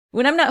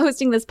When I'm not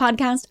hosting this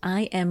podcast,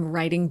 I am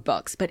writing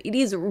books, but it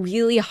is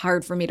really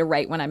hard for me to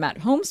write when I'm at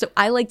home, so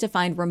I like to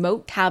find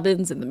remote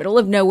cabins in the middle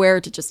of nowhere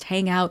to just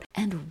hang out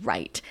and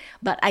write.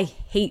 But I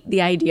hate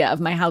the idea of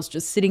my house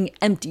just sitting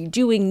empty,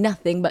 doing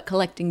nothing but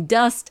collecting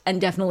dust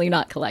and definitely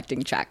not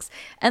collecting checks.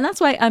 And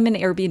that's why I'm an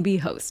Airbnb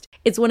host.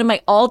 It's one of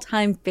my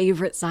all-time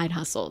favorite side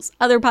hustles.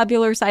 Other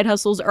popular side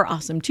hustles are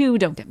awesome too,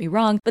 don't get me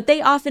wrong, but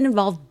they often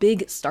involve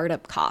big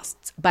startup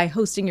costs. By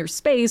hosting your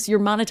space, you're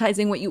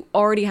monetizing what you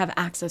already have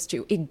access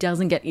to. It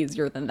doesn't get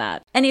easier than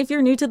that. And if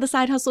you're new to the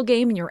side hustle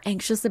game and you're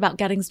anxious about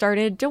getting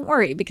started, don't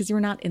worry, because you're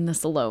not in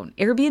this alone.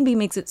 Airbnb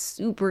makes it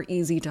super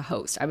easy to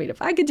host. I mean,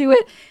 if I could do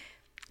it,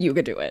 you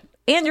could do it.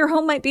 And your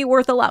home might be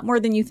worth a lot more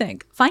than you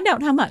think. Find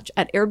out how much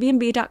at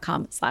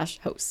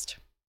airbnb.com/host.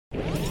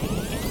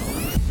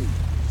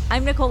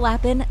 I'm Nicole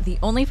Lappin, the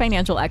only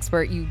financial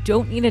expert you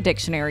don't need a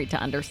dictionary to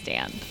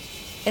understand.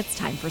 It's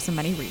time for some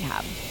money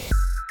rehab.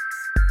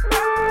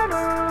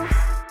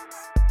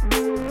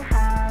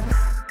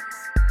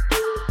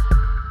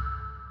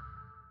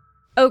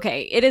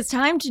 Okay, it is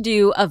time to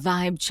do a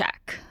vibe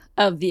check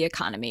of the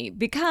economy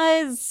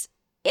because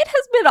it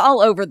has been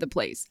all over the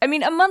place. I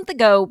mean, a month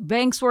ago,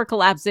 banks were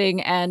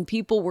collapsing and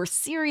people were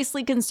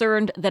seriously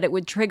concerned that it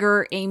would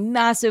trigger a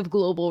massive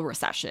global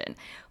recession.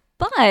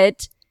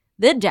 But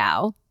the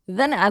Dow,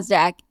 the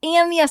Nasdaq,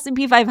 and the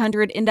S&P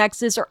 500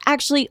 indexes are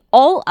actually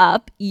all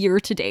up year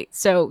to date.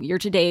 So year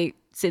to date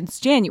since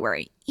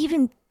January.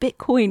 Even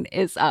Bitcoin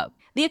is up.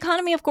 The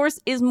economy, of course,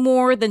 is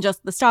more than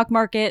just the stock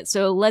market,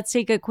 so let's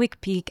take a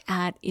quick peek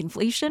at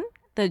inflation,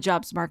 the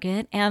jobs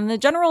market, and the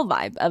general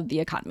vibe of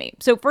the economy.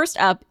 So first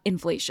up,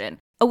 inflation.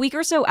 A week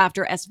or so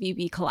after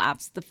SVB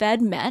collapsed, the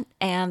Fed met,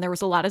 and there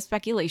was a lot of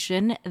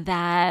speculation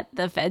that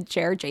the Fed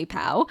chair, Jay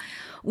Powell,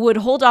 would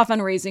hold off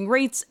on raising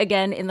rates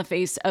again in the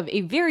face of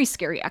a very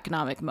scary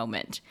economic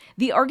moment.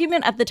 The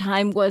argument at the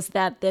time was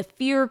that the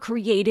fear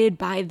created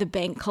by the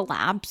bank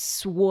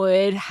collapse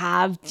would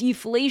have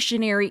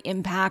deflationary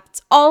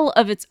impacts all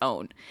of its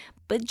own.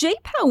 But Jay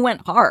Powell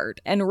went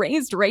hard and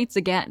raised rates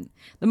again.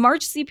 The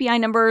March CPI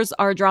numbers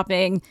are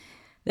dropping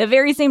the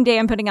very same day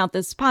I'm putting out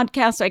this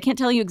podcast, so I can't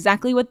tell you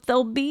exactly what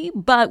they'll be,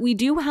 but we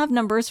do have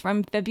numbers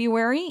from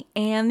February,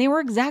 and they were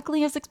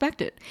exactly as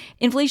expected.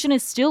 Inflation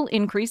is still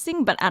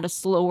increasing, but at a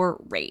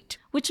slower rate,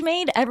 which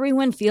made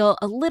everyone feel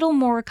a little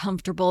more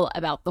comfortable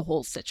about the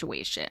whole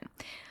situation.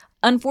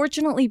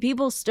 Unfortunately,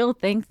 people still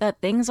think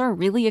that things are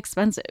really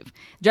expensive.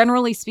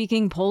 Generally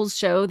speaking, polls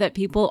show that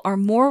people are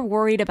more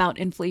worried about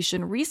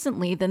inflation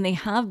recently than they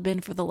have been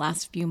for the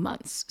last few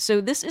months. So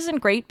this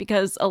isn't great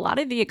because a lot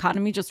of the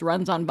economy just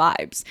runs on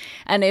vibes.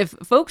 And if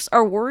folks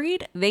are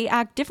worried, they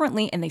act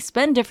differently and they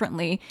spend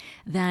differently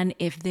than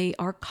if they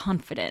are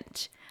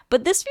confident.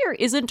 But this fear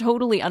isn't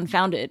totally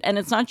unfounded, and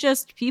it's not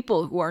just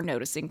people who are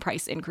noticing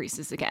price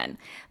increases again.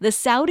 The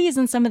Saudis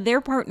and some of their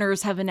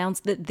partners have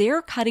announced that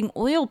they're cutting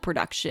oil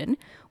production,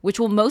 which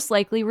will most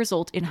likely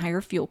result in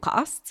higher fuel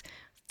costs.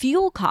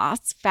 Fuel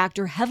costs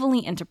factor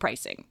heavily into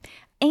pricing.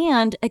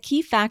 And a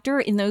key factor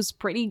in those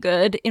pretty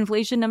good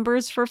inflation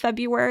numbers for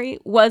February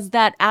was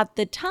that at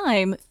the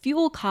time,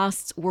 fuel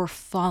costs were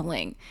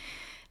falling.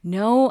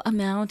 No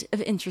amount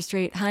of interest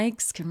rate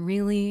hikes can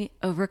really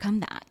overcome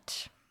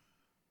that.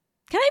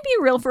 Can I be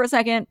real for a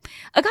second?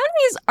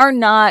 Economies are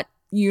not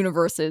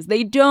universes.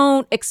 They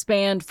don't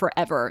expand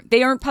forever.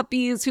 They aren't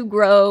puppies who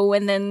grow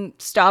and then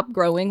stop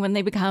growing when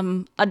they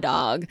become a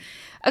dog.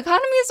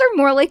 Economies are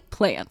more like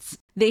plants.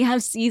 They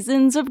have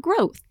seasons of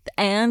growth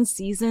and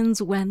seasons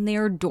when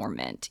they're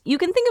dormant. You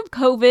can think of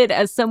COVID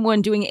as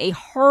someone doing a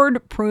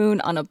hard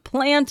prune on a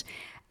plant.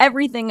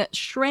 Everything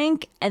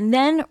shrank and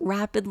then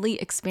rapidly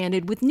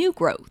expanded with new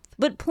growth.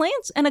 But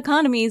plants and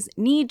economies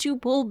need to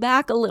pull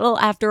back a little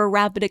after a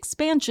rapid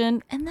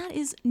expansion, and that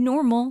is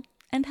normal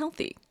and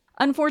healthy.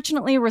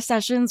 Unfortunately,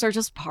 recessions are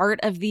just part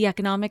of the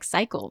economic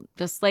cycle,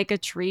 just like a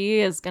tree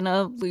is going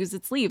to lose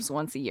its leaves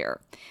once a year.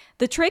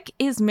 The trick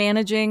is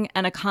managing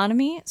an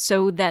economy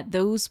so that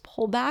those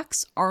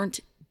pullbacks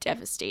aren't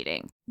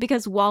devastating.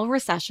 Because while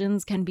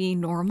recessions can be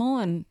normal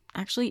and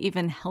actually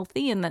even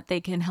healthy in that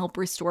they can help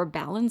restore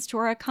balance to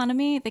our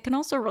economy, they can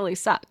also really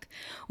suck.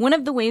 One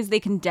of the ways they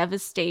can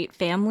devastate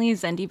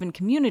families and even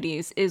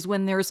communities is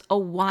when there's a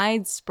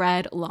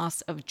widespread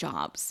loss of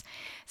jobs.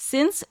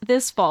 Since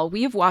this fall,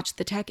 we have watched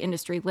the tech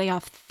industry lay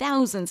off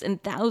thousands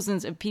and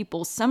thousands of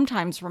people,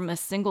 sometimes from a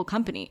single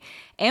company.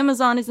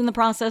 Amazon is in the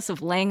process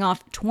of laying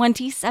off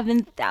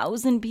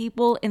 27,000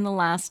 people in the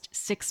last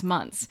 6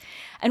 months.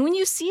 And when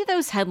you see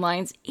those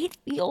headlines, it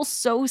feels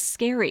so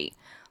scary.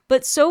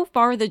 But so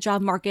far, the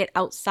job market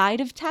outside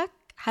of tech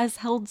has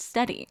held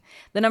steady.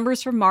 The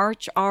numbers for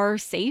March are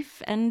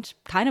safe and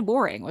kind of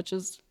boring, which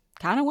is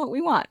kind of what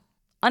we want.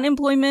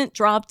 Unemployment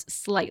dropped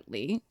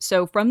slightly,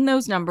 so from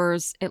those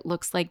numbers, it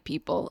looks like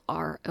people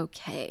are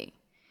okay.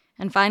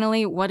 And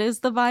finally, what is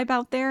the vibe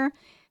out there?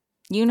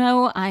 You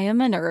know I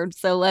am a nerd,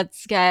 so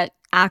let's get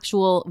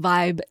actual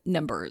vibe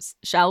numbers,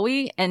 shall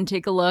we? And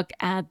take a look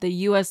at the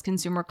U.S.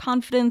 Consumer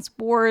Confidence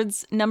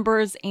Board's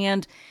numbers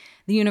and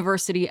the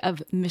University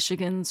of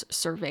Michigan's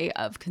survey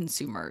of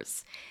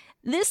consumers.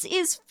 This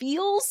is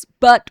feels,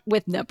 but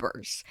with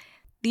numbers.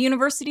 The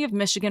University of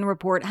Michigan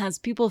report has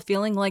people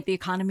feeling like the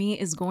economy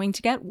is going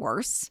to get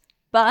worse,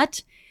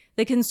 but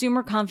the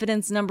consumer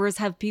confidence numbers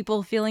have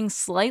people feeling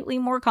slightly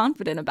more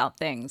confident about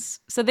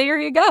things. So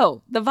there you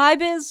go. The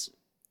vibe is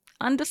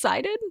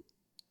undecided.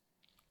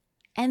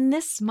 And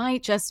this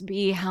might just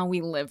be how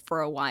we live for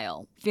a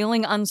while,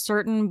 feeling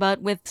uncertain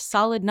but with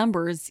solid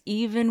numbers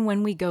even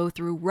when we go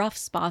through rough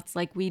spots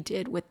like we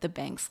did with the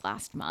banks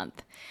last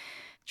month.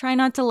 Try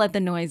not to let the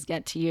noise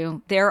get to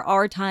you. There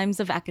are times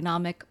of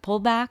economic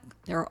pullback.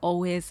 There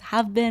always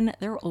have been,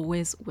 there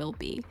always will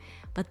be.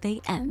 But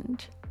they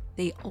end.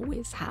 They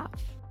always have.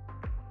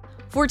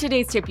 For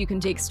today's tip, you can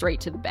take straight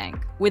to the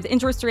bank. With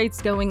interest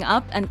rates going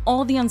up and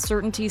all the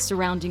uncertainty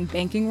surrounding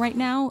banking right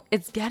now,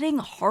 it's getting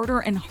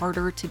harder and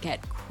harder to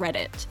get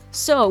credit.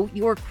 So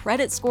your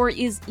credit score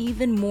is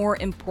even more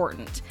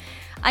important.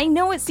 I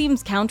know it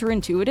seems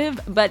counterintuitive,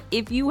 but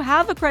if you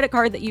have a credit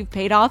card that you've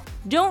paid off,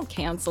 don't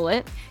cancel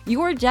it.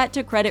 Your debt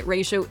to credit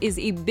ratio is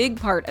a big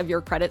part of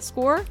your credit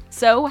score,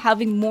 so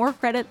having more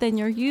credit than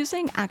you're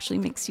using actually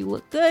makes you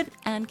look good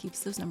and keeps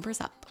those numbers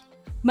up.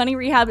 Money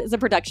Rehab is a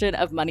production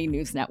of Money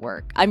News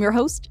Network. I'm your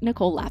host,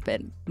 Nicole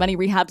Lappin. Money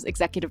Rehab's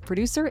executive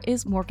producer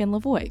is Morgan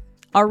Lavoie.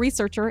 Our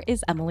researcher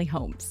is Emily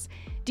Holmes.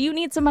 Do you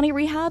need some money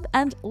rehab?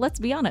 And let's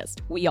be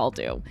honest, we all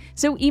do.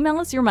 So email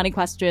us your money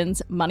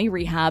questions,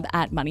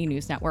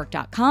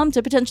 moneyrehab@moneynewsnetwork.com,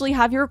 to potentially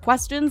have your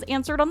questions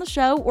answered on the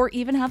show or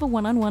even have a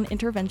one-on-one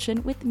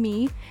intervention with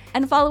me.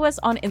 And follow us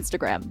on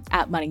Instagram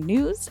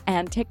 @moneynews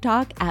and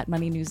TikTok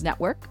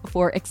 @moneynewsnetwork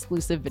for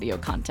exclusive video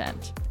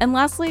content. And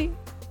lastly,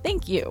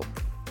 thank you.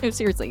 No,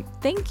 seriously,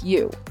 thank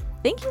you.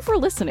 Thank you for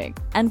listening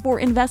and for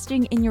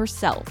investing in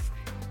yourself,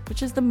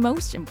 which is the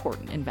most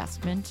important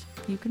investment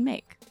you can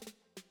make.